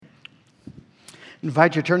I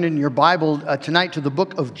invite you to turn in your Bible tonight to the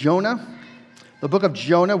book of Jonah. The book of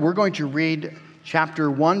Jonah, we're going to read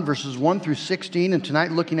chapter 1, verses 1 through 16, and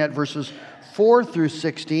tonight looking at verses 4 through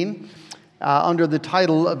 16 under the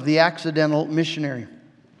title of The Accidental Missionary.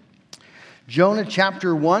 Jonah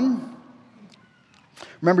chapter 1.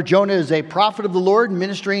 Remember, Jonah is a prophet of the Lord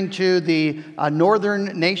ministering to the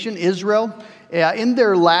northern nation, Israel. In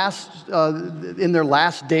their last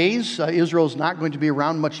days, Israel is not going to be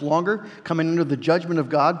around much longer, coming under the judgment of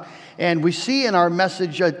God. And we see in our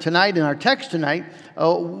message tonight, in our text tonight,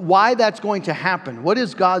 why that's going to happen. What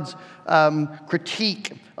is God's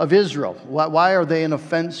critique of Israel? Why are they an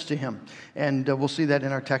offense to him? And we'll see that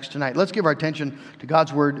in our text tonight. Let's give our attention to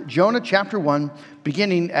God's word. Jonah chapter 1,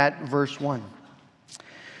 beginning at verse 1.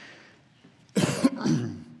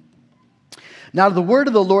 Now the word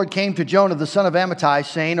of the Lord came to Jonah, the son of Amittai,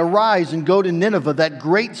 saying, Arise and go to Nineveh, that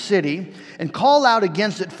great city, and call out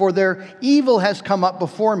against it, for their evil has come up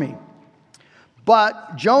before me.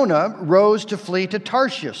 But Jonah rose to flee to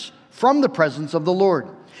Tarshish from the presence of the Lord.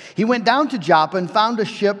 He went down to Joppa and found a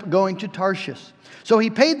ship going to Tarshish. So he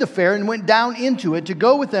paid the fare and went down into it to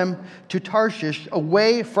go with them to Tarshish,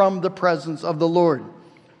 away from the presence of the Lord.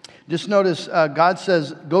 Just notice God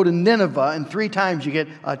says, go to Nineveh, and 3 times you get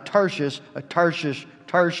Tarshish, Tarshish,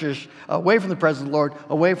 away from the presence of the Lord,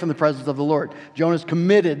 away from the presence of the Lord. Jonah's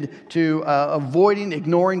committed to avoiding,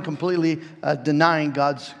 ignoring, completely denying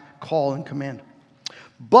God's call and command.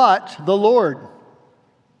 But the Lord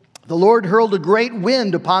hurled a great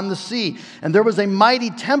wind upon the sea, and there was a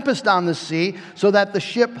mighty tempest on the sea, so that the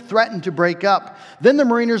ship threatened to break up. Then the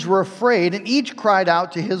mariners were afraid, and each cried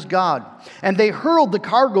out to his God. And they hurled the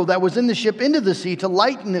cargo that was in the ship into the sea to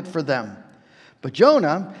lighten it for them. But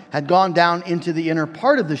Jonah had gone down into the inner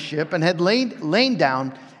part of the ship, and had lain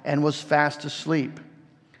down and was fast asleep.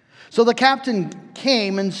 So the captain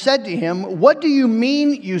came and said to him, What do you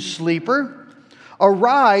mean, you sleeper?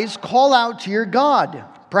 Arise, call out to your God.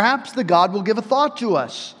 Perhaps the God will give a thought to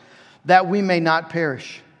us, that we may not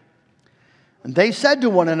perish. And they said to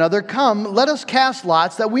one another, Come, let us cast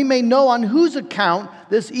lots, that we may know on whose account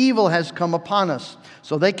this evil has come upon us.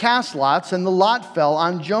 So they cast lots, and the lot fell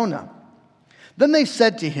on Jonah. Then they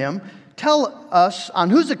said to him, Tell us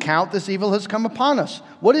on whose account this evil has come upon us.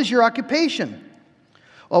 What is your occupation?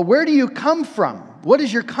 Well, where do you come from? What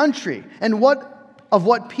is your country? And of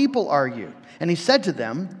what people are you? And he said to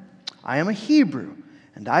them, I am a Hebrew,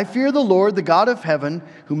 and I fear the Lord, the God of heaven,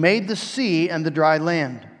 who made the sea and the dry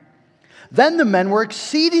land. Then the men were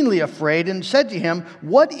exceedingly afraid and said to him,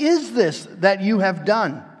 What is this that you have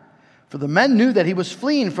done? For the men knew that he was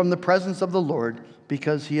fleeing from the presence of the Lord,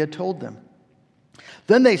 because he had told them.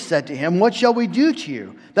 Then they said to him, What shall we do to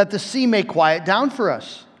you, that the sea may quiet down for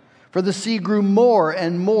us? For the sea grew more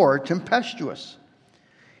and more tempestuous.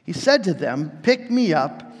 He said to them, Pick me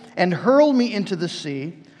up and hurl me into the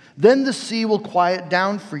sea. Then the sea will quiet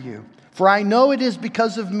down for you. For I know it is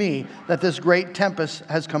because of me that this great tempest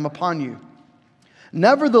has come upon you.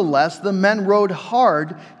 Nevertheless, the men rowed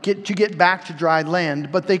hard to get back to dry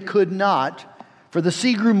land, but they could not, for the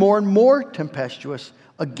sea grew more and more tempestuous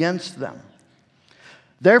against them.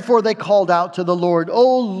 Therefore they called out to the Lord,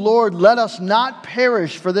 O Lord, let us not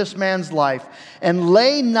perish for this man's life, and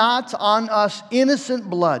lay not on us innocent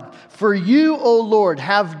blood. For you, O Lord,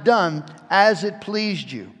 have done as it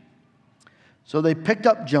pleased you. So they picked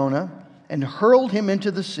up Jonah and hurled him into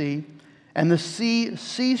the sea, and the sea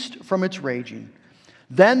ceased from its raging.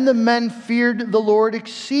 Then the men feared the Lord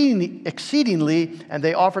exceedingly, and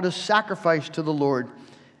they offered a sacrifice to the Lord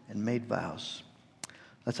and made vows.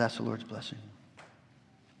 Let's ask the Lord's blessing.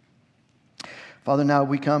 Father, now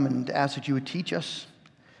we come and ask that you would teach us.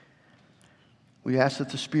 We ask that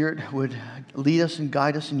the Spirit would lead us and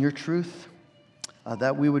guide us in your truth,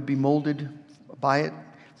 that we would be molded by it,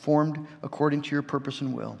 formed according to your purpose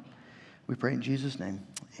and will. We pray in Jesus' name.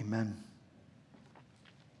 Amen.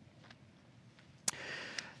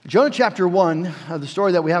 Jonah chapter 1, the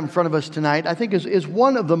story that we have in front of us tonight, I think is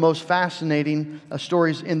one of the most fascinating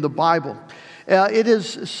stories in the Bible. It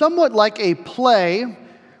is somewhat like a play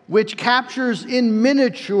which captures in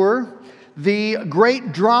miniature the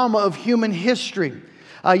great drama of human history.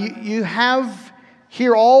 You have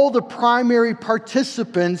here all the primary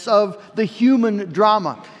participants of the human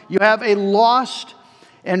drama. You have a lost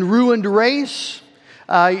and ruined race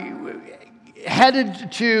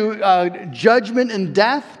headed to judgment and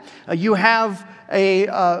death. You have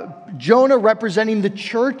a Jonah representing the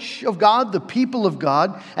church of God, the people of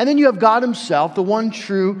God. And then you have God himself, the one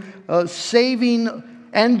true saving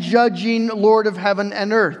and judging Lord of heaven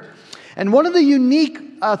and earth. And one of the unique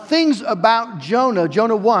things about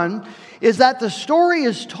Jonah 1, is that the story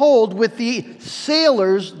is told with the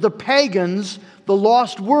sailors, the pagans, the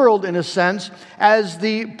lost world in a sense, as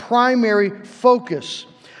the primary focus.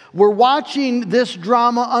 We're watching this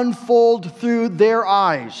drama unfold through their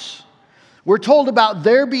eyes. We're told about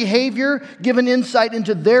their behavior, given insight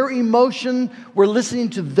into their emotion. We're listening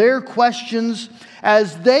to their questions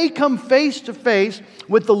as they come face to face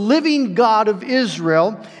with the living God of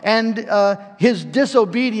Israel and his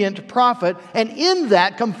disobedient prophet, and in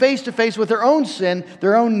that come face to face with their own sin,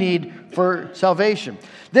 their own need for salvation.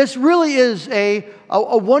 This really is a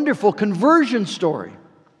wonderful conversion story.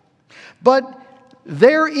 But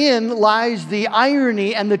therein lies the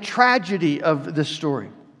irony and the tragedy of this story.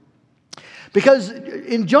 Because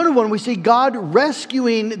in Jonah 1, we see God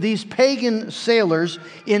rescuing these pagan sailors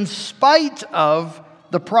in spite of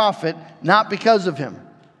the prophet, not because of him.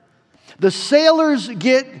 The sailors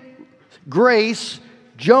get grace,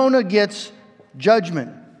 Jonah gets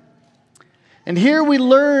judgment. And here we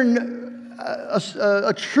learn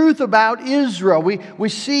a truth about Israel. We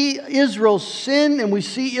see Israel's sin and we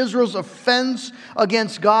see Israel's offense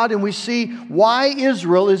against God, and we see why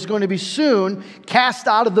Israel is going to be soon cast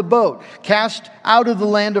out of the boat, cast out of the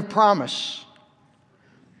land of promise.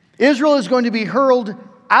 Israel is going to be hurled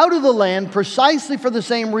out of the land precisely for the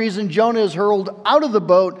same reason Jonah is hurled out of the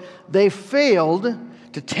boat. They failed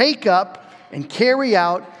to take up and carry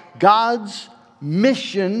out God's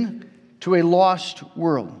mission to a lost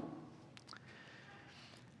world.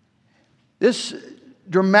 This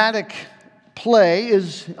dramatic play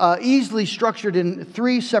is easily structured in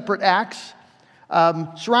 3 separate acts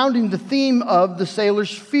surrounding the theme of the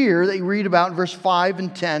sailor's fear that you read about in verse 5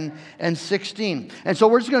 and 10 and 16. And so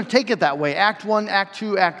we're just going to take it that way, Act 1, Act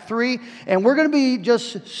 2, Act 3, and we're going to be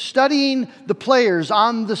just studying the players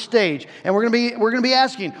on the stage. And we're going to be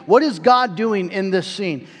asking, what is God doing in this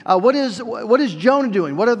scene? What is Jonah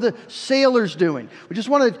doing? What are the sailors doing? We just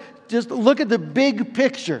want to just look at the big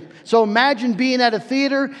picture. So imagine being at a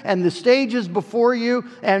theater and the stage is before you,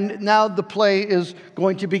 and now the play is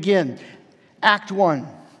going to begin. Act 1.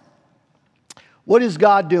 What is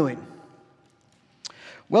God doing?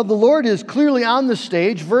 Well, the Lord is clearly on the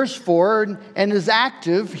stage, verse 4, and is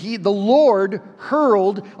active. The Lord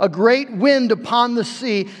hurled a great wind upon the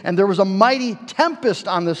sea, and there was a mighty tempest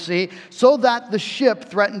on the sea, so that the ship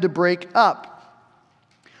threatened to break up.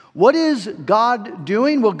 What is God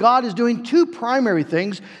doing? Well, God is doing 2 primary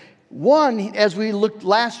things. One, as we looked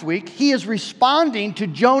last week, he is responding to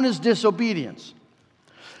Jonah's disobedience.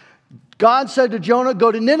 God said to Jonah,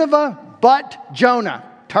 go to Nineveh, but Jonah,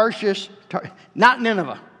 Tarshish, not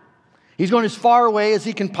Nineveh. He's going as far away as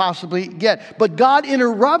he can possibly get. But God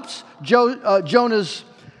interrupts Jonah's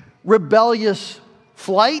rebellious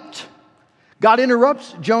flight. God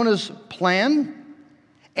interrupts Jonah's plan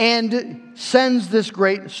and sends this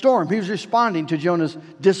great storm. He was responding to Jonah's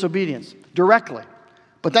disobedience directly.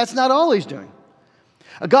 But that's not all he's doing.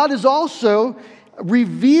 God is also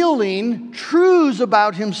revealing truths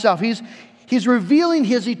about himself. He's revealing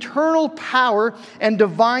his eternal power and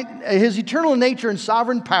his eternal nature and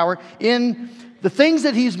sovereign power in the things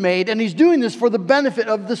that he's made, and he's doing this for the benefit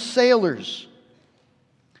of the sailors.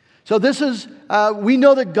 So this is, we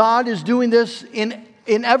know that God is doing this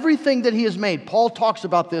in everything that he has made. Paul talks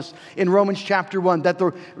about this in Romans chapter 1.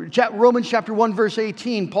 Romans chapter 1 verse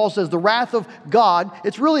 18, Paul says the wrath of God,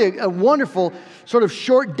 it's really a wonderful sort of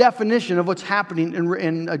short definition of what's happening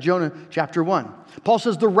in Jonah chapter 1. Paul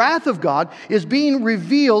says the wrath of God is being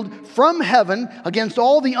revealed from heaven against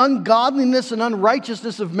all the ungodliness and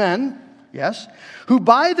unrighteousness of men, yes, who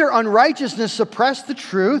by their unrighteousness suppress the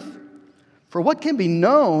truth. For what can be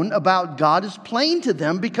known about God is plain to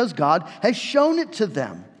them because God has shown it to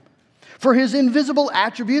them. For his invisible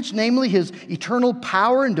attributes, namely his eternal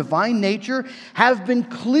power and divine nature, have been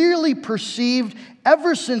clearly perceived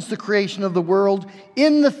ever since the creation of the world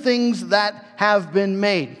in the things that have been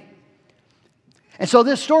made. And so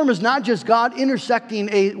this storm is not just God intersecting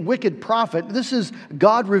a wicked prophet. This is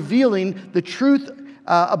God revealing the truth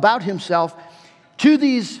about himself to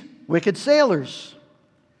these wicked sailors.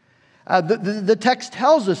 The text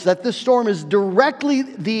tells us that this storm is directly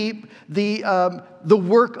the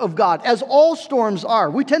work of God, as all storms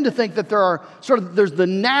are. We tend to think that there's the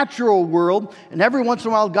natural world, and every once in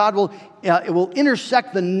a while God will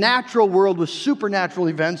intersect the natural world with supernatural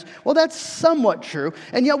events. Well, that's somewhat true,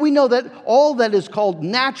 and yet we know that all that is called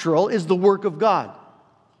natural is the work of God.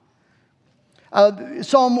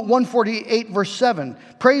 Psalm 148 verse 7,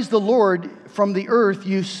 praise the Lord from the earth,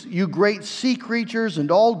 you great sea creatures and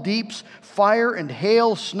all deeps, fire and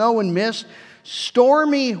hail, snow and mist,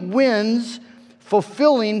 stormy winds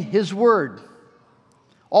fulfilling his word.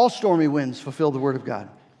 All stormy winds fulfill the word of God.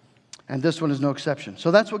 And this one is no exception.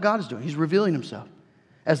 So that's what God is doing. He's revealing himself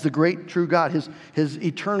as the great true God. His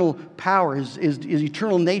eternal power, his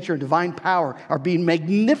eternal nature and divine power are being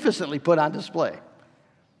magnificently put on display.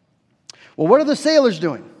 Well, what are the sailors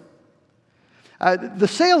doing? The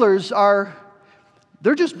sailors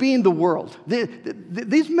they're just being the world.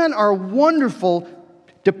 These men are a wonderful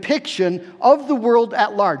depiction of the world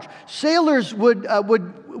at large. Sailors would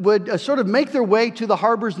sort of make their way to the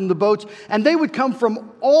harbors and the boats, and they would come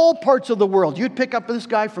from all parts of the world. You'd pick up this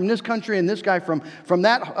guy from this country and this guy from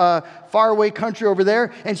that faraway country over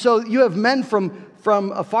there. And so you have men from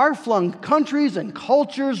far-flung countries and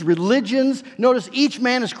cultures, religions. Notice each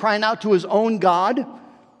man is crying out to his own God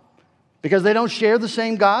because they don't share the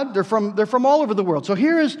same God. They're from all over the world. So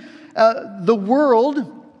here is the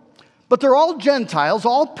world. But they're all Gentiles,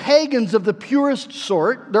 all pagans of the purest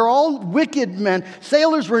sort. They're all wicked men.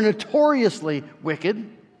 Sailors were notoriously wicked.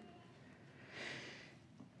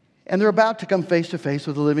 And they're about to come face to face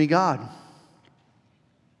with the living God.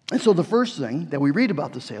 And so the first thing that we read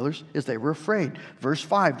about the sailors is they were afraid. Verse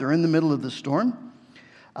 5, they're in the middle of the storm.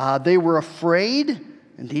 They were afraid,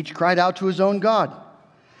 and each cried out to his own God.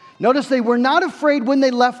 Notice they were not afraid when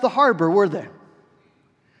they left the harbor, were they?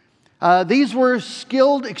 These were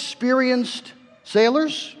skilled, experienced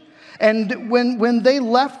sailors. And when they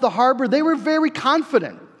left the harbor, they were very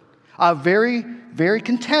confident, very, very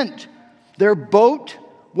content. Their boat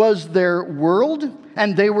was their world,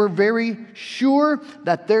 and they were very sure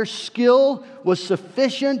that their skill was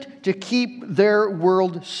sufficient to keep their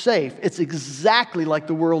world safe. It's exactly like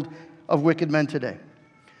the world of wicked men today.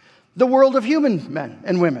 The world of human men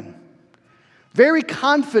and women. Very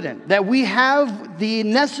confident that we have the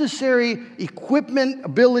necessary equipment,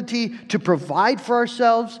 ability to provide for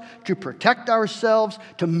ourselves, to protect ourselves,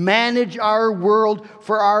 to manage our world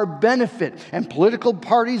for our benefit. And political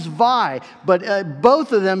parties vie, but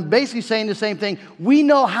both of them basically saying the same thing. We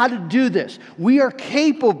know how to do this. We are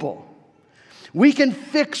capable. We can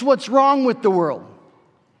fix what's wrong with the world.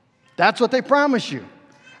 That's what they promise you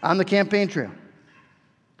on the campaign trail.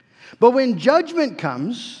 But when judgment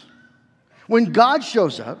comes, when God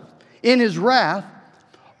shows up in his wrath,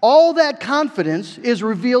 all that confidence is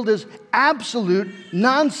revealed as absolute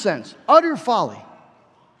nonsense, utter folly.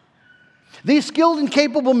 These skilled and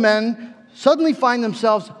capable men suddenly find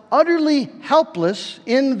themselves utterly helpless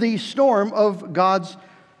in the storm of God's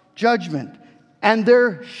judgment. And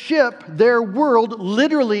their ship, their world,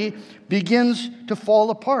 literally begins to fall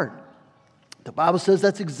apart. The Bible says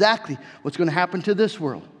that's exactly what's going to happen to this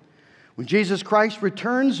world. When Jesus Christ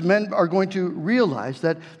returns, men are going to realize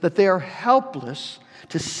that they are helpless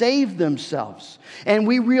to save themselves. And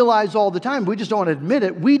we realize all the time, we just don't want to admit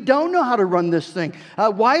it, we don't know how to run this thing.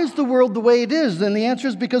 Why is the world the way it is? And the answer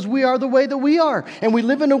is because we are the way that we are. And we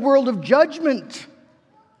live in a world of judgment.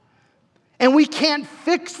 And we can't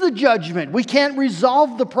fix the judgment. We can't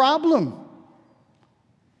resolve the problem.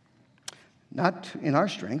 Not in our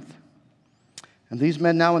strength. And these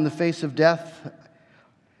men now in the face of death,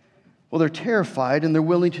 well, they're terrified and they're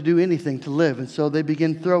willing to do anything to live. And so they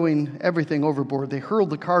begin throwing everything overboard. They hurled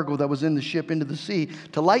the cargo that was in the ship into the sea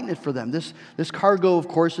to lighten it for them. This cargo, of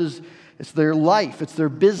course, it's their life. It's their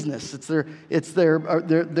business. It's their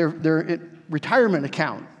retirement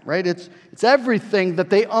account, right? It's everything that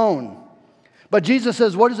they own. But Jesus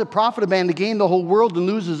says, what does it profit a man to gain the whole world and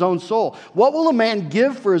lose his own soul? What will a man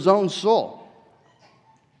give for his own soul?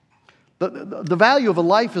 The value of a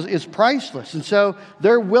life is priceless. And so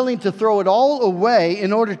they're willing to throw it all away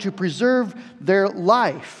in order to preserve their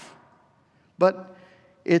life. But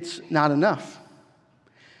it's not enough.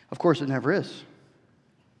 Of course, it never is.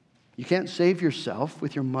 You can't save yourself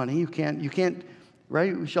with your money. You can't,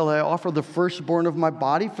 right? Shall I offer the firstborn of my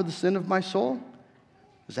body for the sin of my soul?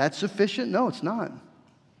 Is that sufficient? No, it's not.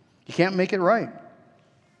 You can't make it right.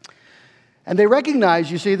 And they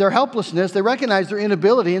recognize, you see, their helplessness. They recognize their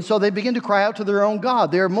inability, and so they begin to cry out to their own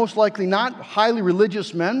God. They are most likely not highly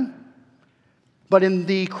religious men, but in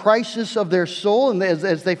the crisis of their soul, and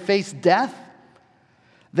as they face death,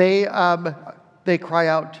 they cry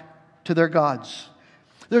out to their gods.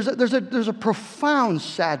 There's a profound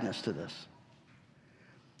sadness to this.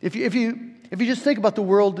 If you just think about the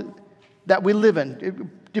world that we live in,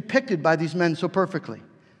 depicted by these men so perfectly,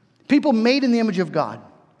 people made in the image of God,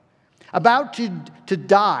 about to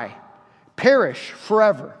die, perish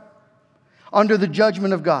forever under the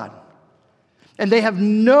judgment of God. And they have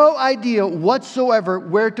no idea whatsoever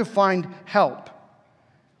where to find help.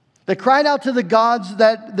 They cried out to the gods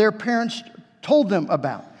that their parents told them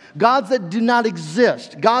about, gods that do not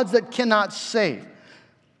exist, gods that cannot save.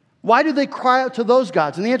 Why do they cry out to those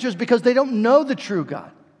gods? And the answer is because they don't know the true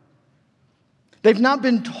God. They've not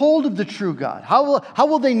been told of the true God. How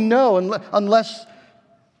will they know unless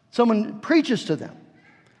someone preaches to them?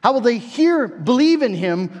 How will they believe in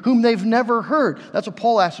him whom they've never heard? That's what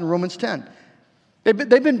Paul asks in Romans 10.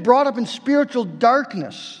 They've been brought up in spiritual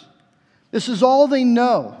darkness. This is all they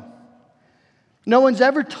know. No one's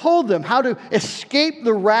ever told them how to escape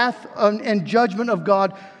the wrath and judgment of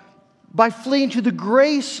God by fleeing to the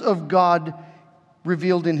grace of God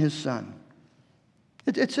revealed in his Son.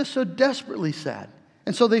 It's just so desperately sad.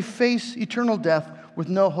 And so they face eternal death with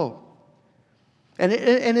no hope. And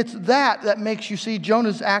it's that makes you see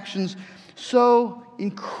Jonah's actions so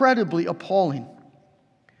incredibly appalling.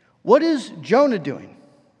 What is Jonah doing?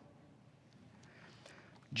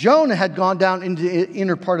 Jonah had gone down into the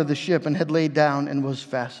inner part of the ship and had laid down and was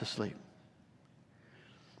fast asleep.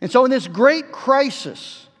 And so in this great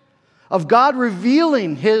crisis of God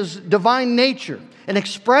revealing his divine nature and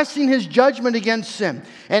expressing his judgment against sin,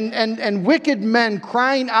 and wicked men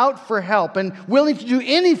crying out for help and willing to do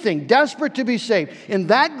anything, desperate to be saved, in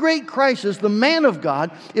that great crisis, the man of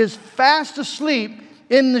God is fast asleep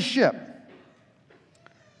in the ship.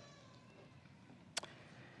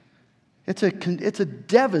 It's a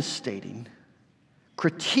devastating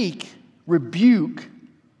critique, rebuke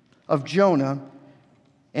of Jonah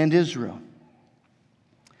and Israel.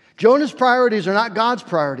 Jonah's priorities are not God's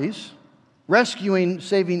priorities, rescuing,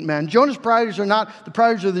 saving men. Jonah's priorities are not the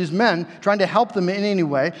priorities of these men, trying to help them in any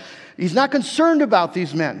way. He's not concerned about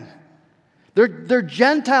these men. They're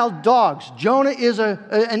Gentile dogs. Jonah is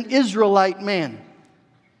an Israelite man.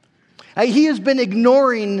 He has been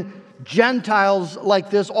ignoring Gentiles like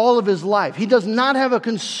this all of his life. He does not have a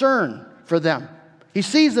concern for them. He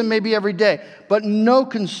sees them maybe every day, but no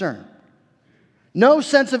concern. No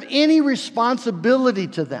sense of any responsibility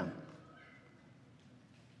to them.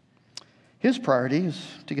 His priority is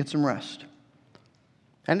to get some rest.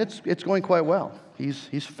 And it's going quite well.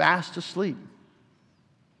 He's fast asleep.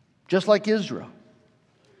 Just like Israel,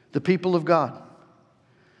 the people of God,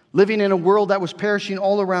 living in a world that was perishing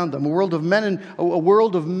all around them, a world of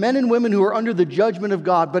men and women who are under the judgment of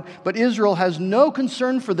God. But Israel has no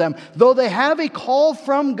concern for them, though they have a call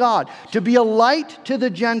from God to be a light to the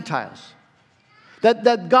Gentiles.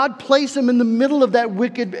 That God placed them in the middle of that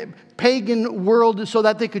wicked pagan world so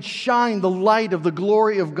that they could shine the light of the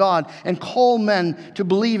glory of God and call men to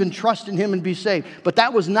believe and trust in him and be saved. But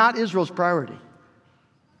that was not Israel's priority.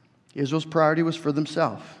 Israel's priority was for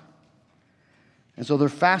themselves. And so they're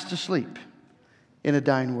fast asleep in a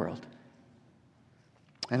dying world.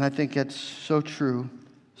 And I think it's so true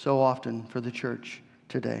so often for the church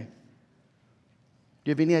today. Do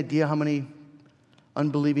you have any idea how many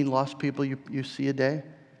unbelieving lost people you see a day?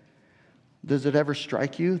 Does it ever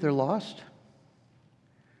strike you they're lost?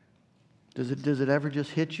 Does it ever just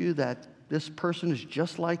hit you that this person is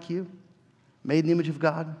just like you, made in the image of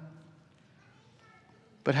God,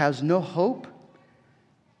 but has no hope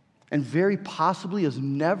and very possibly has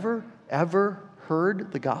never, ever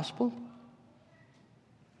heard the gospel?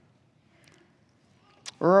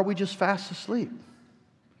 Or are we just fast asleep,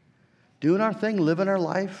 doing our thing, living our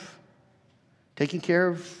life, taking care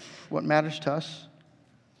of what matters to us?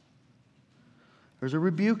 There's a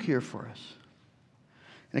rebuke here for us.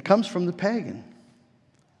 And it comes from the pagan.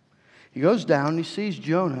 He goes down and he sees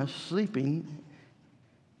Jonah sleeping.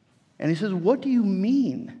 And he says, "What do you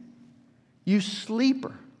mean, you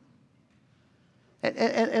sleeper?"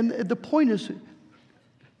 And the point is,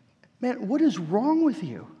 man, what is wrong with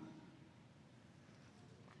you?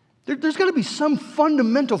 There's got to be some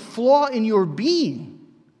fundamental flaw in your being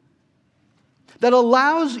that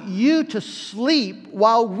allows you to sleep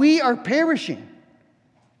while we are perishing.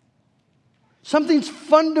 Something's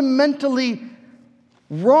fundamentally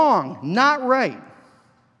wrong, not right.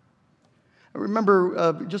 I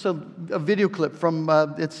remember just a video clip from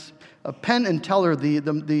it's Penn and Teller,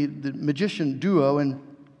 the magician duo, and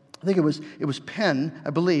I think it was Penn,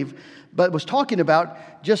 I believe, but was talking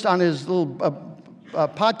about just on his little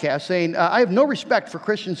podcast saying, I have no respect for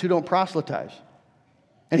Christians who don't proselytize.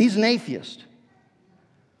 And he's an atheist.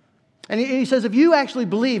 And he says, if you actually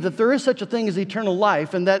believe that there is such a thing as eternal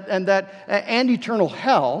life and eternal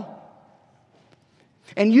hell,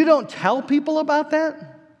 and you don't tell people about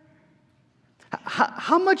that,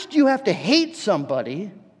 how much do you have to hate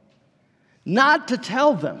somebody not to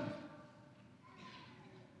tell them?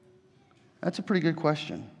 That's a pretty good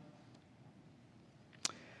question.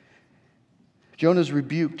 Jonah's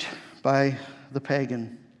rebuked by the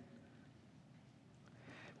pagan.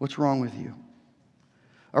 What's wrong with you?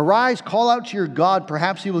 Arise, call out to your God.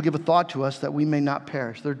 Perhaps he will give a thought to us that we may not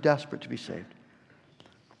perish. They're desperate to be saved.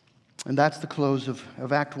 And that's the close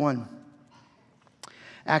of Act 1.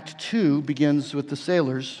 Act 2 begins with the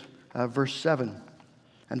sailors, verse 7.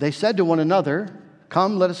 And they said to one another,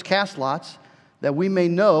 "Come, let us cast lots, that we may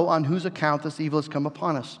know on whose account this evil has come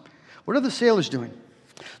upon us." What are the sailors doing?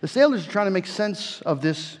 The sailors are trying to make sense of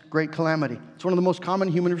this great calamity. It's one of the most common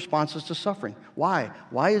human responses to suffering. Why?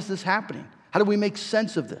 Why is this happening? How do we make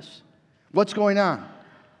sense of this? What's going on?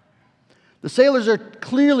 The sailors are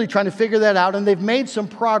clearly trying to figure that out, and they've made some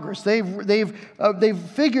progress. They've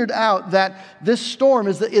figured out that this storm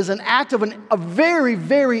is an act of a very,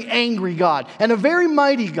 very angry God and a very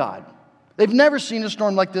mighty God. They've never seen a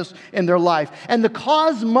storm like this in their life. And the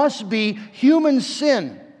cause must be human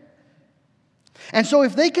sin. And so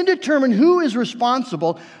if they can determine who is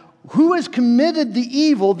responsible, who has committed the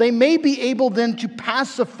evil, they may be able then to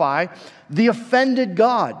pacify the offended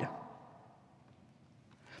God.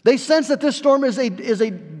 They sense that this storm is a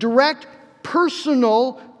direct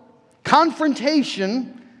personal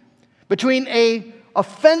confrontation between an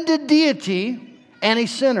offended deity and a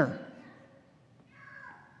sinner.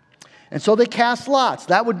 And so they cast lots.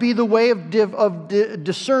 That would be the way of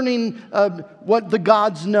discerning what the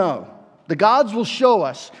gods know. The gods will show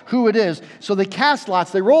us who it is. So they cast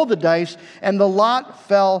lots, they rolled the dice, and the lot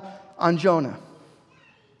fell on Jonah.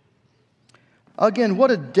 Again, what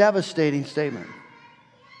a devastating statement.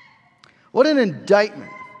 What an indictment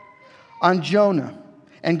on Jonah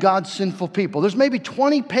and God's sinful people. There's maybe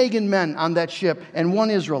 20 pagan men on that ship and one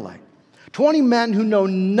Israelite. 20 men who know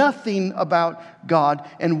nothing about God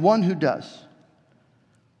and one who does.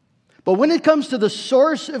 But when it comes to the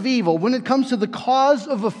source of evil, when it comes to the cause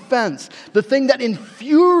of offense, the thing that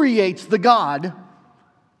infuriates the God,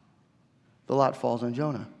 the lot falls on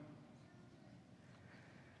Jonah.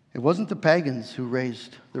 It wasn't the pagans who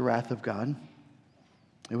raised the wrath of God.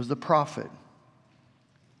 It was the prophet.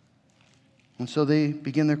 And so they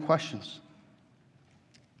begin their questions.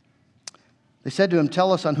 They said to him,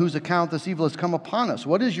 "Tell us on whose account this evil has come upon us.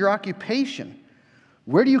 What is your occupation?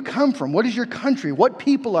 Where do you come from? What is your country? What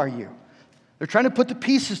people are you?" They're trying to put the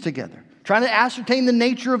pieces together, trying to ascertain the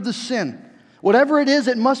nature of the sin. Whatever it is,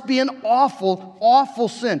 it must be an awful, awful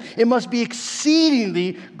sin. It must be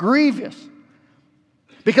exceedingly grievous.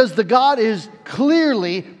 Because the God is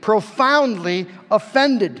clearly, profoundly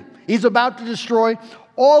offended. He's about to destroy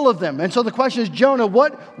all of them. And so the question is, Jonah,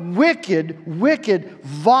 what wicked, wicked,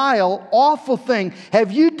 vile, awful thing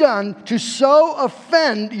have you done to so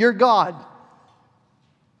offend your God?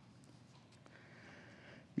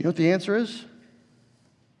 You know what the answer is?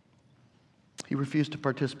 He refused to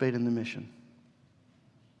participate in the mission.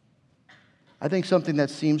 I think something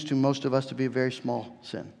that seems to most of us to be a very small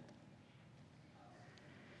sin.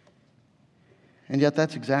 And yet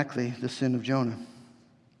that's exactly the sin of Jonah.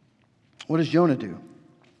 What does Jonah do?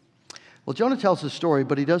 Well, Jonah tells his story,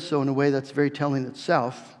 but he does so in a way that's very telling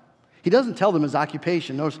itself. He doesn't tell them his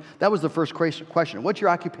occupation. Notice that was the first question. What's your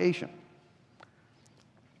occupation?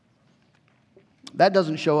 That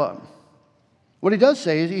doesn't show up. What he does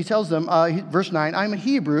say is he tells them, verse 9, "I'm a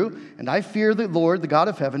Hebrew, and I fear the Lord, the God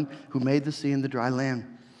of heaven, who made the sea and the dry land."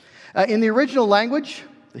 In the original language,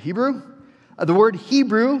 the Hebrew, the word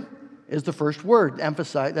Hebrew is the first word. It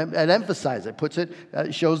puts it,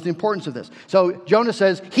 shows the importance of this. So Jonah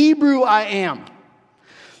says, "Hebrew I am."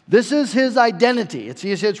 This is his identity.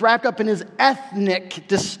 It's wrapped up in his ethnic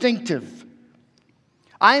distinctive.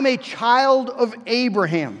 I'm a child of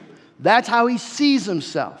Abraham. That's how he sees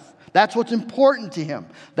himself. That's what's important to him.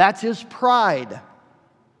 That's his pride.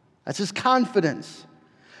 That's his confidence.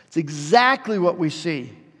 It's exactly what we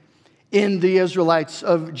see in the Israelites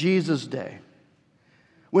of Jesus' day.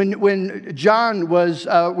 When John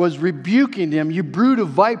was rebuking him, "You brood of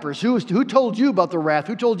vipers, who told you about the wrath?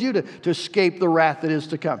 Who told you to escape the wrath that is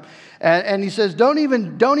to come?" And he says, don't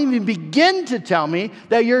even begin to tell me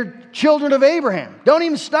that you're children of Abraham. Don't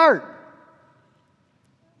even start.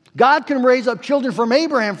 God can raise up children from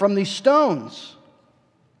Abraham from these stones.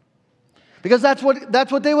 Because that's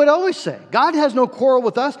what they would always say. God has no quarrel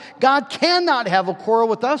with us. God cannot have a quarrel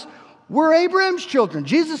with us. We're Abraham's children.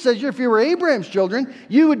 Jesus says, if you were Abraham's children,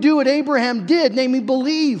 you would do what Abraham did, namely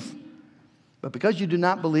believe. But because you do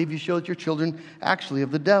not believe, you show that you're children actually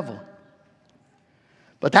of the devil.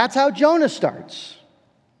 But that's how Jonah starts.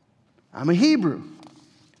 I'm a Hebrew.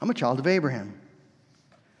 I'm a child of Abraham.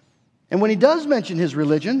 And when he does mention his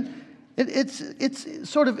religion, it's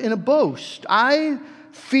sort of in a boast. I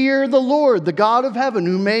fear the Lord, the God of heaven,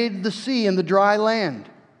 who made the sea and the dry land.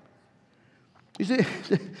 You see,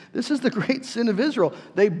 this is the great sin of Israel.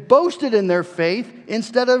 They boasted in their faith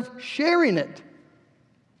instead of sharing it.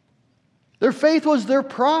 Their faith was their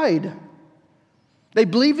pride. They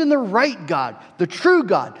believed in the right God, the true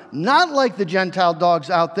God, not like the Gentile dogs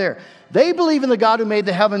out there. They believe in the God who made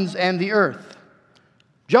the heavens and the earth.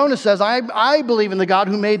 Jonah says, I believe in the God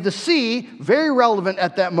who made the sea, very relevant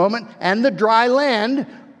at that moment, and the dry land,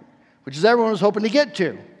 which is everyone was hoping to get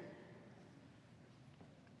to.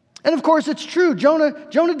 And of course, it's true.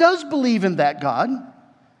 Jonah does believe in that God.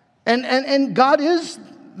 And God is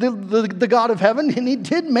the God of heaven, and he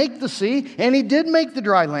did make the sea, and he did make the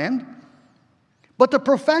dry land. But the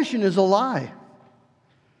profession is a lie.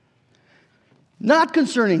 Not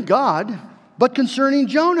concerning God, but concerning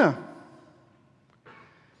Jonah.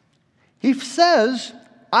 He says,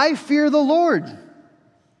 I fear the Lord.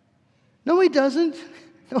 No, he doesn't.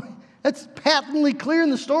 No, that's patently clear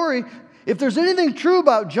in the story. If there's anything true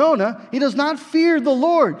about Jonah, he does not fear the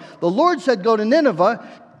Lord. The Lord said, go to Nineveh.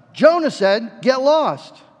 Jonah said, get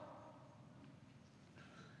lost.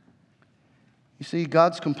 You see,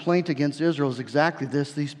 God's complaint against Israel is exactly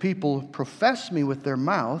this. These people profess me with their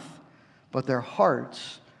mouth, but their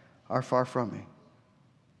hearts are far from me.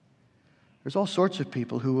 There's all sorts of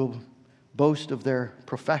people who will boast of their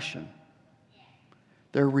profession,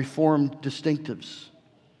 their reformed distinctives.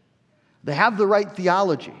 They have the right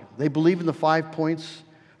theology. They believe in the 5 points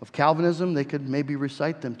of Calvinism. They could maybe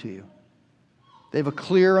recite them to you. They have a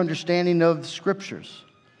clear understanding of the Scriptures.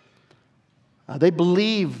 They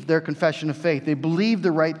believe their confession of faith. They believe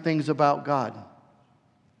the right things about God.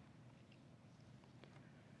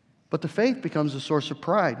 But the faith becomes a source of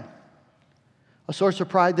pride. A source of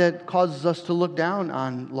pride that causes us to look down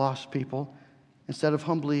on lost people instead of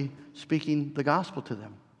humbly speaking the gospel to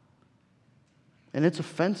them. And it's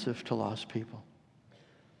offensive to lost people.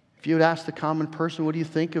 If you would ask the common person, what do you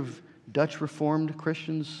think of Dutch Reformed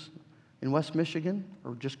Christians in West Michigan,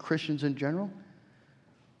 or just Christians in general?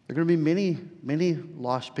 There are going to be many, many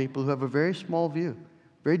lost people who have a very small view,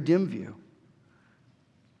 very dim view.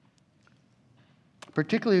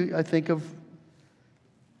 Particularly, I think of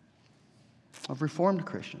Reformed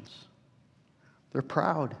Christians. They're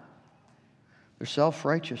proud. They're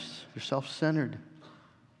self-righteous. They're self-centered.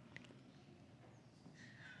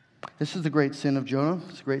 This is the great sin of Jonah.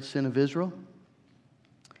 It's the great sin of Israel.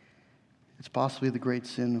 It's possibly the great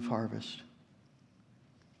sin of harvest.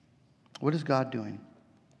 What is God doing?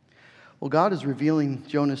 Well, God is revealing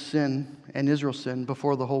Jonah's sin and Israel's sin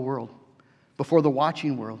before the whole world, before the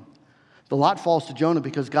watching world. The lot falls to Jonah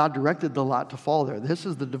because God directed the lot to fall there. This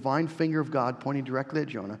is the divine finger of God pointing directly at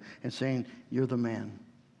Jonah and saying, you're the man.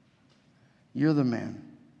 You're the man.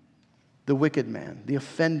 The wicked man. The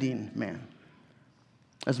offending man.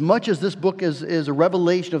 As much as this book is a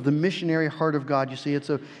revelation of the missionary heart of God, you see,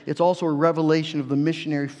 it's also a revelation of the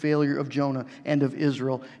missionary failure of Jonah and of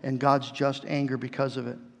Israel and God's just anger because of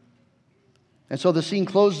it. And so the scene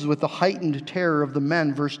closes with the heightened terror of the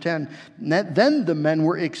men, verse 10. Then the men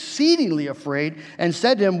were exceedingly afraid and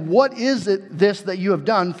said to him, what is it this that you have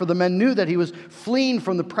done? For the men knew that he was fleeing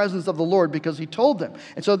from the presence of the Lord because he told them.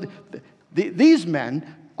 And so these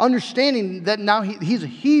men, understanding that now he's a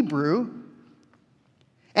Hebrew,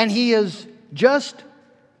 and he has just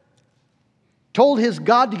told his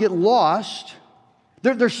God to get lost,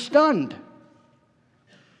 they're stunned.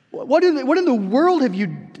 What in the world have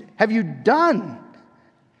you done?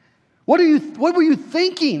 What were you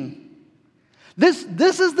thinking? This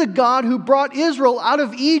is the God who brought Israel out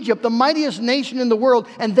of Egypt, the mightiest nation in the world,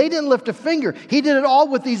 and they didn't lift a finger. He did it all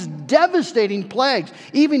with these devastating plagues,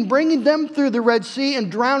 even bringing them through the Red Sea and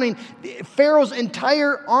drowning Pharaoh's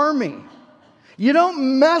entire army. You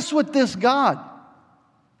don't mess with this God.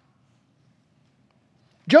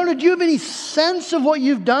 Jonah, do you have any sense of what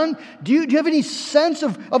you've done? Do you have any sense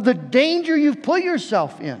of the danger you've put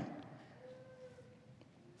yourself in?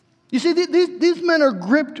 You see, these men are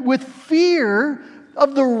gripped with fear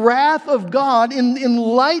of the wrath of God in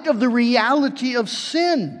light of the reality of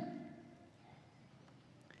sin.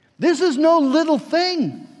 This is no little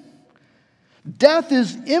thing. Death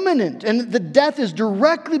is imminent, and the death is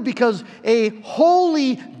directly because a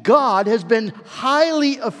holy God has been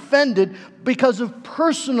highly offended because of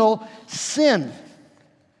personal sin.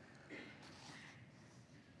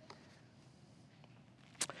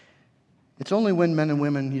 It's only when men and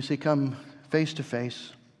women, you see, come face to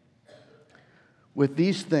face with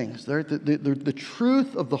these things, the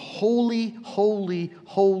truth of the holy, holy,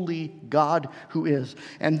 holy God who is,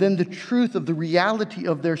 and then the truth of the reality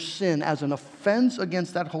of their sin as an offense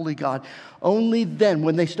against that holy God, only then,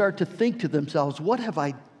 when they start to think to themselves, what have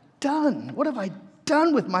I done? What have I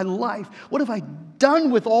done with my life? What have I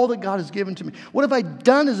done with all that God has given to me? What have I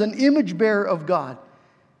done as an image bearer of God?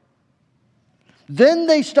 Then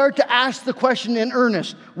they start to ask the question in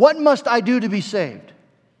earnest, what must I do to be saved?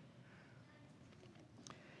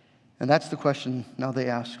 And that's the question now they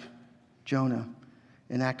ask Jonah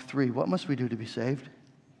in Act 3. What must we do to be saved?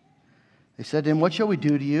 They said to him, what shall we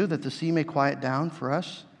do to you that the sea may quiet down for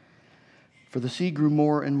us? For the sea grew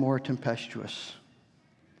more and more tempestuous.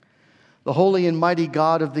 The holy and mighty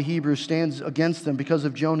God of the Hebrews stands against them because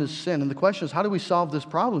of Jonah's sin. And the question is, how do we solve this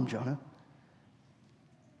problem, Jonah?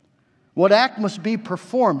 What act must be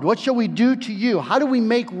performed? What shall we do to you? How do we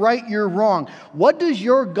make right your wrong? What does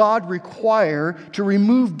your God require to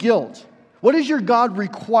remove guilt? What does your God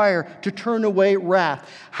require to turn away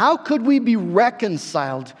wrath? How could we be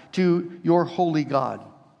reconciled to your holy God?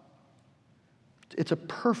 It's a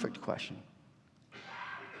perfect question.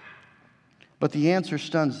 But the answer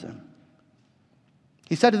stuns them.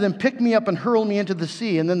 He said to them, pick me up and hurl me into the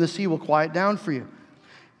sea, and then the sea will quiet down for you.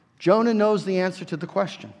 Jonah knows the answer to the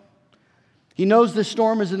question. He knows this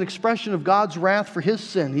storm is an expression of God's wrath for his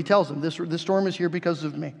sin. He tells them, this storm is here because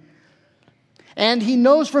of me. And he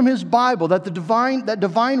knows from his Bible that that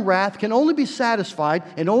divine wrath can only be satisfied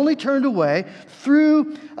and only turned away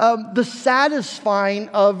through the satisfying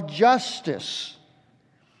of justice.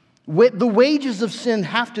 The wages of sin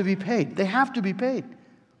have to be paid. They have to be paid.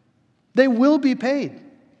 They will be paid.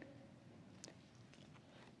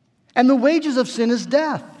 And the wages of sin is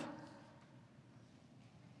death.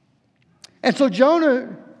 And so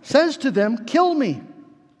Jonah says to them, kill me.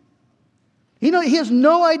 He has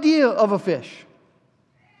no idea of a fish.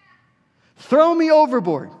 Throw me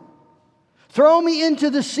overboard. Throw me into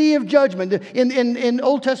the sea of judgment. In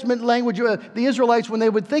Old Testament language, the Israelites, when they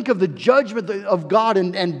would think of the judgment of God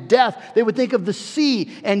and death, they would think of the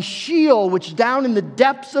sea and Sheol, which is down in the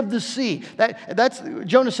depths of the sea. That's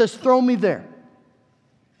Jonah says, throw me there.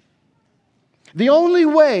 The only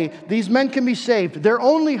way these men can be saved, their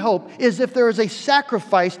only hope, is if there is a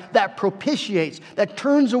sacrifice that propitiates, that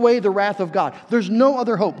turns away the wrath of God. There's no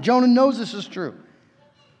other hope. Jonah knows this is true.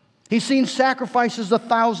 He's seen sacrifices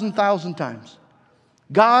 1,000 times.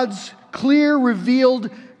 God's clear, revealed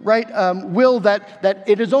will that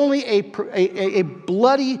it is only a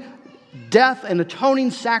bloody death and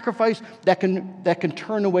atoning sacrifice that can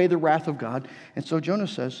turn away the wrath of God. And so Jonah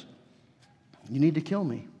says, you need to kill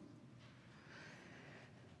me.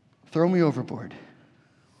 Throw me overboard,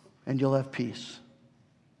 and you'll have peace.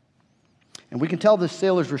 And we can tell the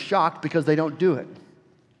sailors were shocked because they don't do it.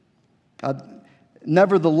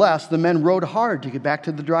 Nevertheless, the men rowed hard to get back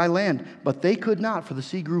to the dry land, but they could not, for the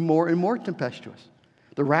sea grew more and more tempestuous.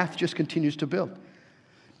 The wrath just continues to build.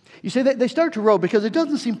 You see, they start to row because it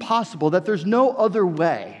doesn't seem possible that there's no other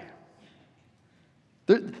way.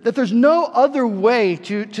 That there's no other way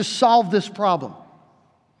to solve this problem.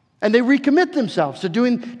 And they recommit themselves to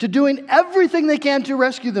doing everything they can to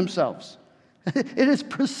rescue themselves. It is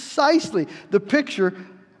precisely the picture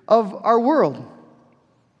of our world.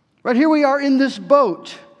 Right here we are in this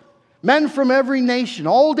boat. Men from every nation,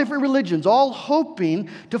 all different religions, all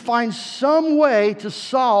hoping to find some way to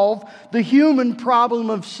solve the human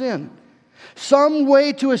problem of sin. Some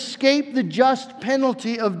way to escape the just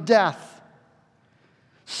penalty of death.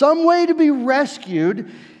 Some way to be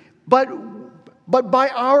rescued, but by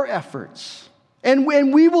our efforts. And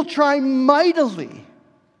we will try mightily.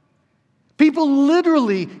 People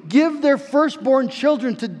literally give their firstborn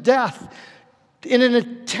children to death in an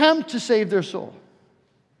attempt to save their soul.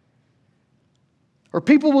 Or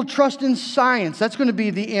people will trust in science. That's going to be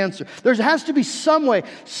the answer. There has to be some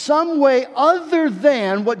way other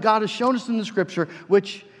than what God has shown us in the Scripture,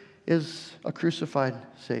 which is a crucified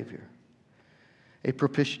Savior, a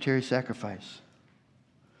propitiatory sacrifice.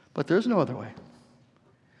 But there's no other way.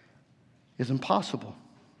 It's impossible.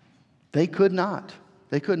 They could not.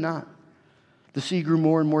 The sea grew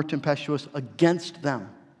more and more tempestuous against them.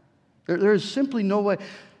 There is simply no way.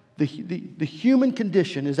 The human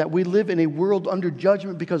condition is that we live in a world under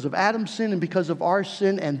judgment because of Adam's sin and because of our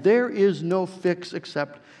sin, and there is no fix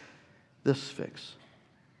except this fix.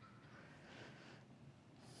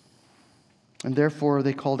 And therefore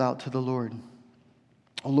they called out to the Lord.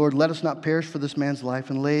 O Lord, let us not perish for this man's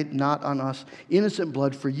life, and lay not on us innocent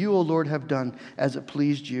blood, for you, O Lord, have done as it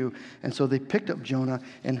pleased you. And so they picked up Jonah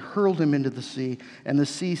and hurled him into the sea, and the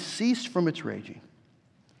sea ceased from its raging.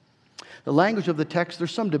 The language of the text,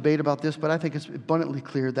 there's some debate about this, but I think it's abundantly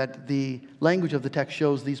clear that the language of the text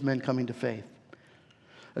shows these men coming to faith.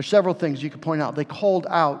 There's several things you could point out. They called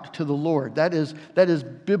out to the Lord. That is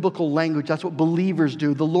biblical language. That's what believers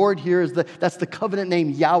do. The Lord here that's the covenant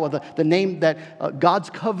name Yahweh, the name that God's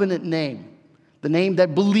covenant name, the name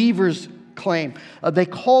that believers claim. They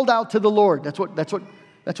called out to the Lord. That's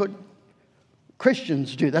what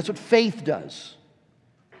Christians do. That's what faith does.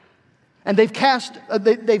 And they've cast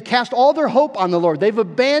all their hope on the Lord. They've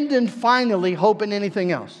abandoned finally hope in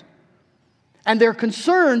anything else. And they're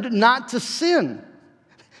concerned not to sin.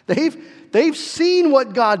 They've seen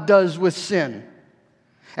what God does with sin.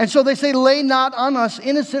 And so they say, lay not on us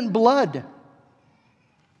innocent blood.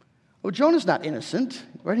 Well, Jonah's not innocent,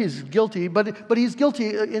 right? He's guilty, but he's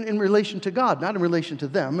guilty in relation to God, not in relation to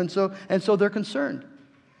them. And so they're concerned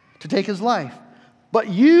to take his life. But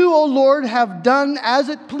you, O Lord, have done as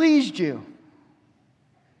it pleased you.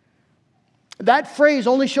 That phrase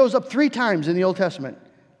only shows up 3 times in the Old Testament.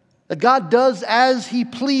 That God does as he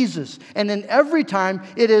pleases. And in every time,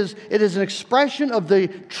 it is an expression of the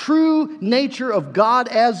true nature of God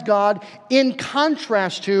as God in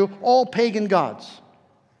contrast to all pagan gods.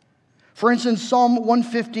 For instance, Psalm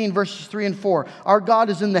 115, verses 3 and 4. Our God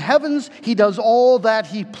is in the heavens. He does all that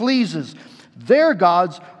he pleases. Their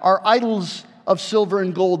gods are idols of silver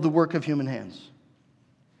and gold, the work of human hands.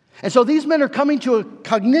 And so these men are coming to a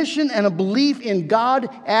cognition and a belief in God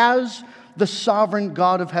as the sovereign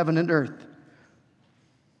God of heaven and earth.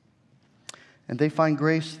 And they find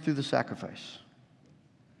grace through the sacrifice.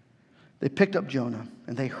 They picked up Jonah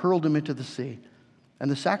and they hurled him into the sea.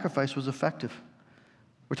 And the sacrifice was effective.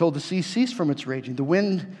 We're told the sea ceased from its raging. The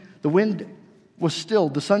wind was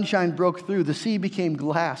stilled. The sunshine broke through. The sea became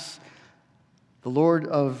glass. The Lord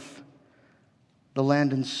of the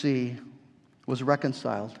land and sea was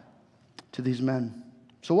reconciled to these men.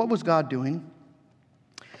 So what was God doing?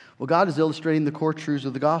 Well, God is illustrating the core truths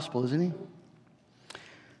of the gospel, isn't he?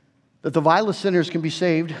 That the vilest sinners can be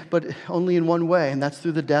saved, but only in one way, and that's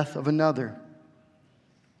through the death of another.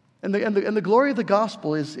 And the glory of the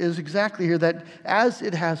gospel is exactly here, that as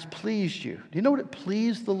it has pleased you. Do you know what it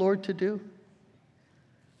pleased the Lord to do?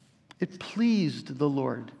 It pleased the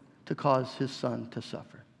Lord to cause his son to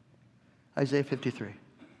suffer. Isaiah 53.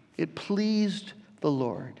 It pleased the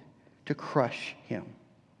Lord to crush him.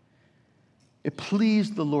 It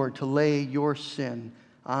pleased the Lord to lay your sin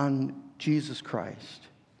on Jesus Christ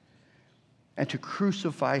and to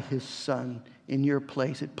crucify his son in your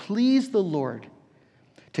place. It pleased the Lord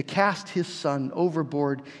to cast his son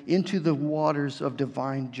overboard into the waters of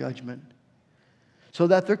divine judgment so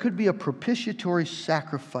that there could be a propitiatory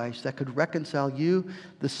sacrifice that could reconcile you,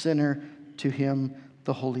 the sinner, to him,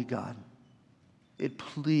 the holy God. It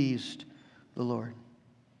pleased the Lord.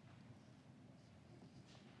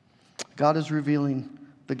 God is revealing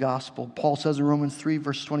the gospel. Paul says in Romans 3,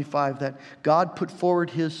 verse 25, that God put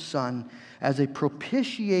forward his son as a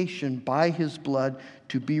propitiation by his blood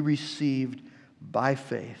to be received by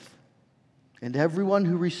faith. And everyone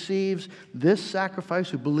who receives this sacrifice,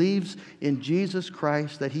 who believes in Jesus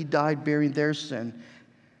Christ, that he died bearing their sin,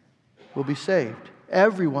 will be saved.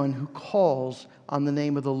 Everyone who calls on the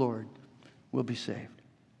name of the Lord will be saved.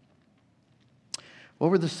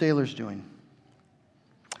 What were the sailors doing?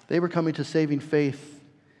 They were coming to saving faith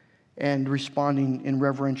and responding in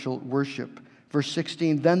reverential worship. Verse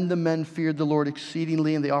 16, then the men feared the Lord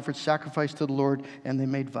exceedingly, and they offered sacrifice to the Lord, and they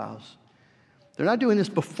made vows. They're not doing this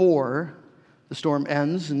before the storm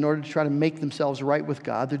ends in order to try to make themselves right with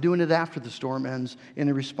God. They're doing it after the storm ends in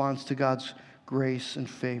a response to God's grace and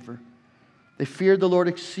favor. They feared the Lord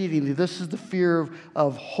exceedingly. This is the fear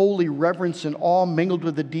of holy reverence and awe mingled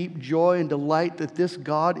with the deep joy and delight that this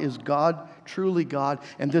God is God, truly God,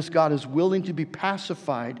 and this God is willing to be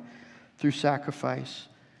pacified through sacrifice.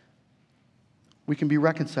 We can be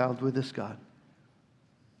reconciled with this God.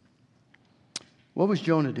 What was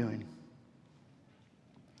Jonah doing?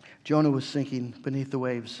 Jonah was sinking beneath the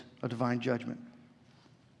waves of divine judgment,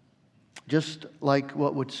 just like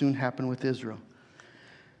what would soon happen with Israel.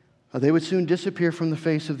 They would soon disappear from the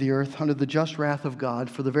face of the earth under the just wrath of God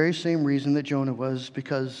for the very same reason that Jonah was,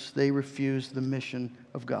 because they refused the mission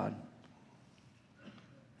of God.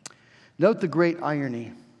 Note the great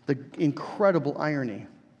irony, the incredible irony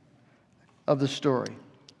of the story.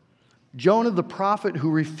 Jonah, the prophet who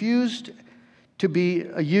refused to be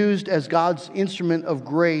used as God's instrument of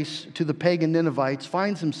grace to the pagan Ninevites,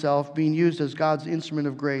 finds himself being used as God's instrument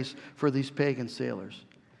of grace for these pagan sailors.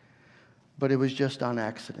 But it was just on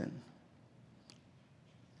accident.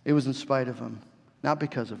 It was in spite of him, not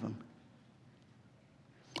because of him.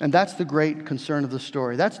 And that's the great concern of the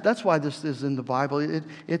story. That's why this is in the Bible.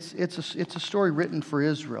 It's a story written for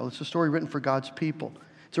Israel. It's a story written for God's people.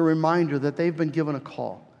 It's a reminder that they've been given a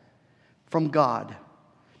call from God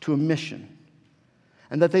to a mission,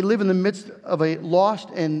 and that they live in the midst of a lost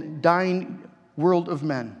and dying world of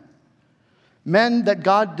men. Men that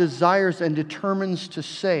God desires and determines to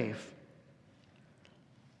save.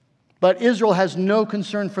 But Israel has no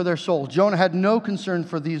concern for their soul. Jonah had no concern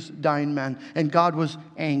for these dying men, and God was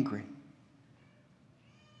angry.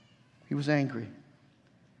 He was angry.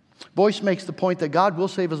 Boyce makes the point that God will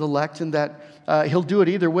save his elect and that he'll do it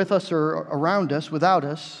either with us or around us, without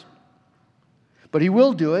us. But he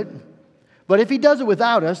will do it. But if he does it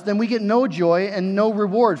without us, then we get no joy and no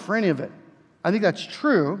reward for any of it. I think that's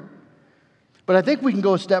true. But I think we can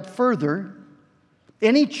go a step further.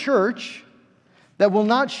 Any church that will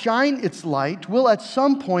not shine its light will at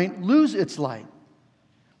some point lose its light.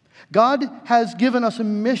 God has given us a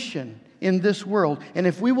mission in this world, and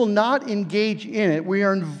if we will not engage in it, we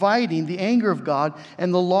are inviting the anger of God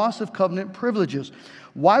and the loss of covenant privileges.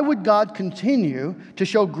 Why would God continue to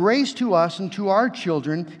show grace to us and to our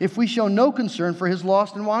children if we show no concern for his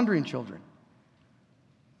lost and wandering children?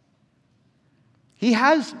 He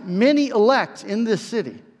has many elect in this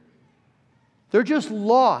city. They're just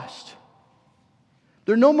lost.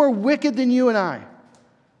 They're no more wicked than you and I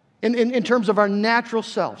in terms of our natural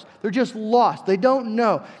selves. They're just lost. They don't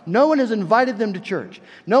know. No one has invited them to church.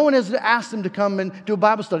 No one has asked them to come and do a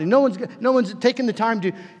Bible study. No one's taken the time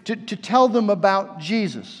to tell them about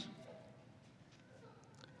Jesus.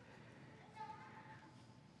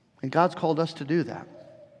 And God's called us to do that.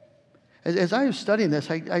 As I was studying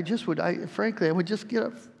this, I would just get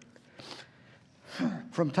up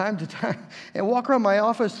from time to time and walk around my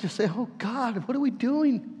office and just say, oh God, what are we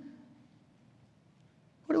doing?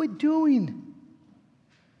 What are we doing?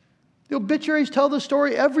 The obituaries tell the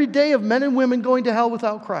story every day of men and women going to hell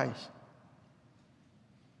without Christ.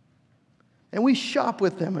 And we shop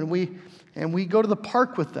with them and we go to the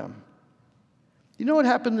park with them. You know what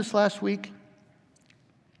happened this last week?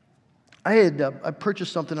 I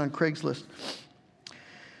purchased something on Craigslist.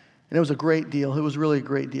 And it was a great deal. It was really a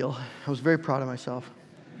great deal. I was very proud of myself.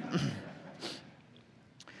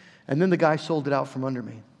 And then the guy sold it out from under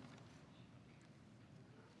me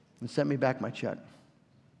and sent me back my check.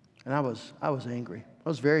 And I was angry. I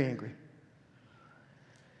was very angry.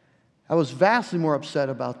 I was vastly more upset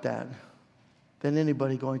about that than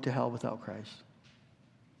anybody going to hell without Christ.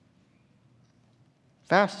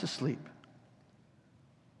 Fast asleep.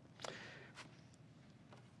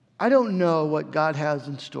 I don't know what God has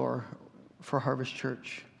in store for Harvest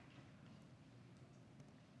Church.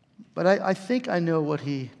 But I think I know what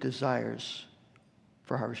he desires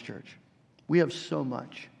for Harvest Church. We have so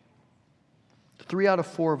much. 3 out of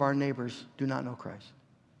 4 of our neighbors do not know Christ.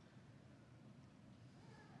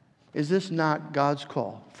 Is this not God's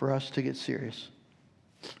call for us to get serious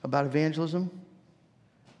about evangelism,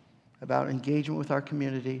 about engagement with our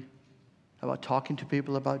community, about talking to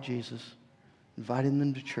people about Jesus, inviting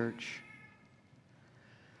them to church,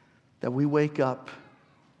 that we wake up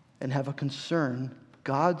and have a concern,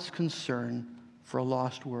 God's concern for a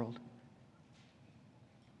lost world?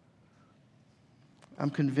 I'm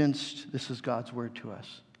convinced this is God's word to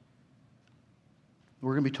us.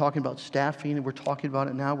 We're going to be talking about staffing, and we're talking about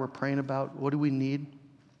it now. We're praying about what do we need.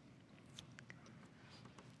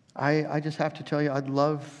 I just have to tell you, I'd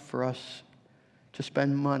love for us to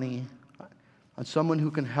spend money on someone who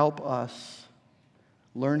can help us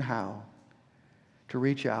learn how to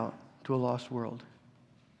reach out to a lost world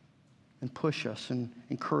and push us and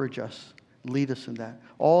encourage us, lead us in that.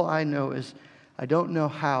 All I know is I don't know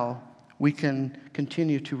how we can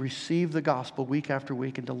continue to receive the gospel week after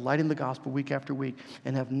week and delight in the gospel week after week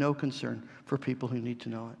and have no concern for people who need to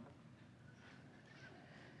know it.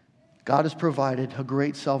 God has provided a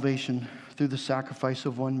great salvation through the sacrifice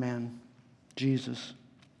of one man, Jesus.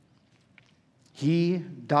 He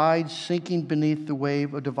died sinking beneath the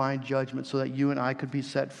wave of divine judgment so that you and I could be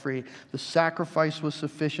set free. The sacrifice was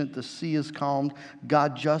sufficient. The sea is calmed.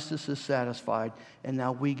 God's justice is satisfied. And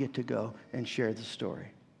now we get to go and share the story.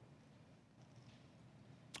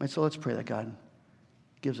 And so let's pray that God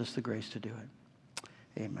gives us the grace to do it.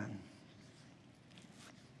 Amen.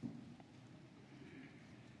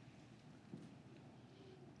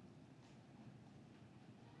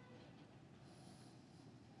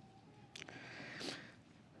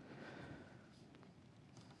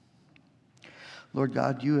 Lord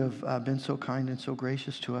God, you have been so kind and so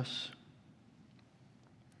gracious to us.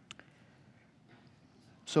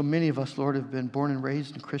 So many of us, Lord, have been born and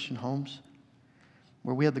raised in Christian homes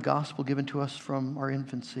where we had the gospel given to us from our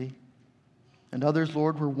infancy. And others,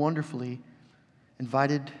 Lord, were wonderfully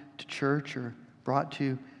invited to church or brought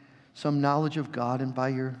to some knowledge of God, and by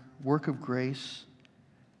your work of grace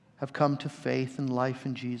have come to faith and life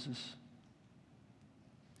in Jesus.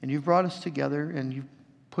 And you've brought us together, and you've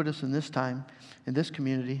put us in this time, in this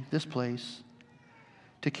community, this place,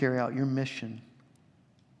 to carry out your mission.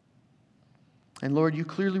 And Lord, you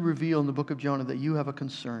clearly reveal in the book of Jonah that you have a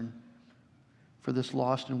concern for this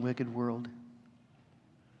lost and wicked world.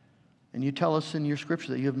 And you tell us in your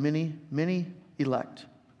scripture that you have many, many elect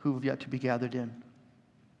who have yet to be gathered in.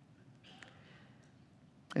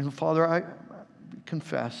 And Father, I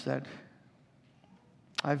confess that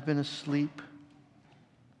I've been asleep.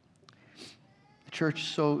 The church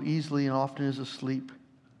so easily and often is asleep.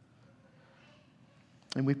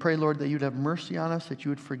 And we pray, Lord, that you'd have mercy on us, that you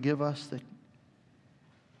would forgive us, that,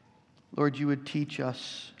 Lord, you would teach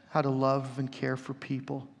us how to love and care for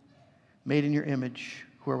people made in your image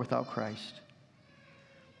who are without Christ.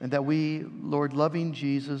 And that we, Lord, loving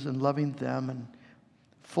Jesus and loving them and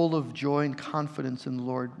full of joy and confidence in the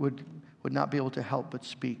Lord, would not be able to help but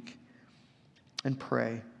speak and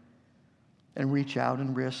pray and reach out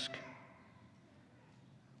and risk.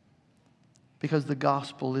 Because the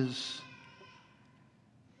gospel is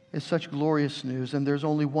such glorious news, and there's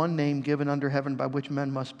only one name given under heaven by which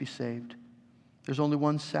men must be saved. There's only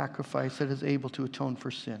one sacrifice that is able to atone for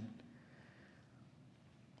sin.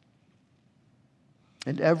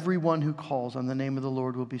 And everyone who calls on the name of the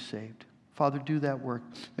Lord will be saved. Father, do that work.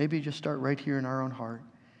 Maybe just start right here in our own heart.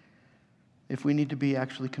 If we need to be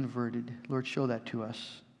actually converted, Lord, show that to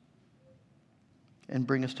us and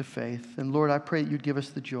bring us to faith. And Lord, I pray that you'd give us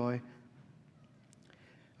the joy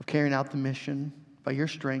of carrying out the mission by your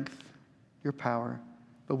strength, your power,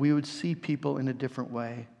 but we would see people in a different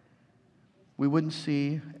way. We wouldn't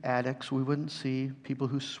see addicts. We wouldn't see people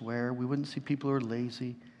who swear. We wouldn't see people who are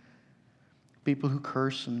lazy, people who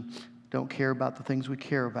curse and don't care about the things we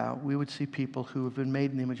care about. We would see people who have been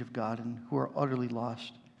made in the image of God and who are utterly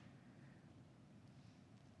lost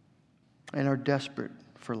and are desperate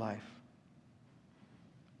for life.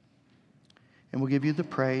 And we'll give you the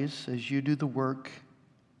praise as you do the work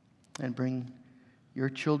and bring your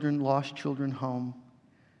children, lost children, home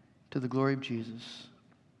to the glory of Jesus.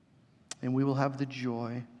 And we will have the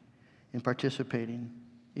joy in participating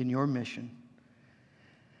in your mission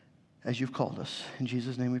as you've called us. In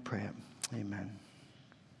Jesus' name we pray it. Amen.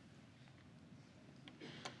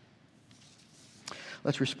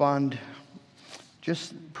 Let's respond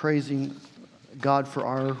just praising God for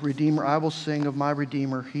our Redeemer. I will sing of my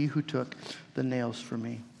Redeemer, he who took the nails for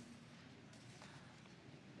me.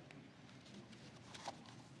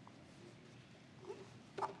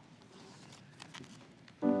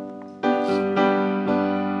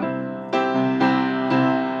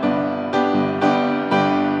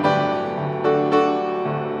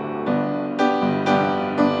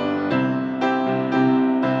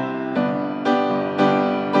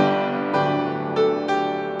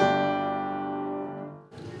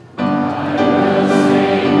 I will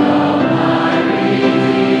sing of my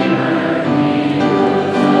Redeemer.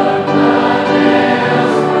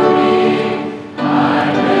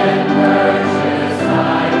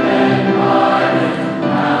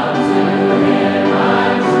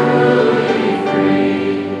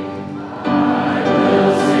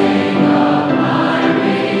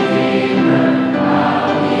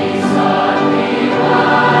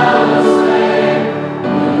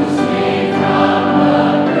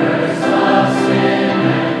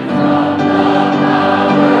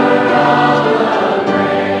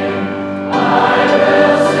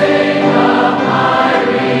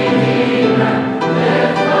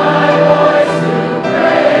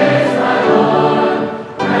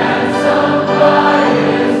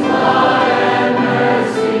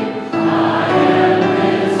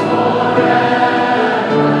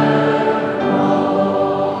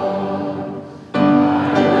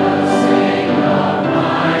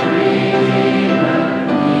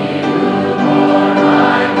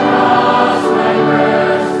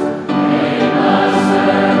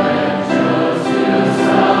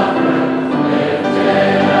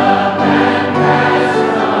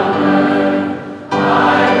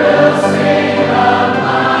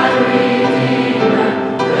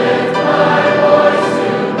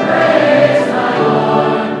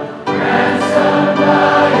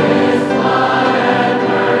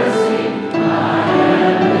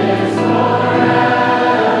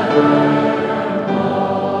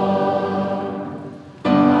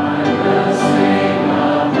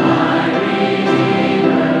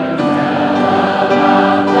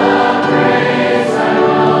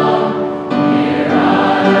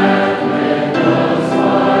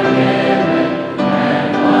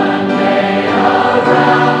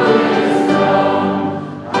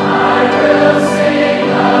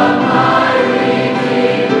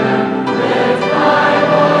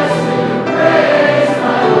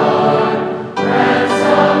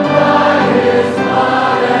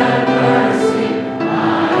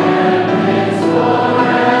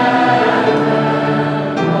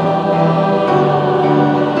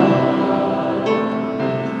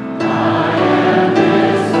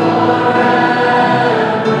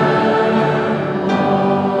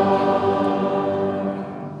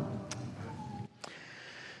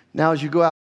 Now, as you go out,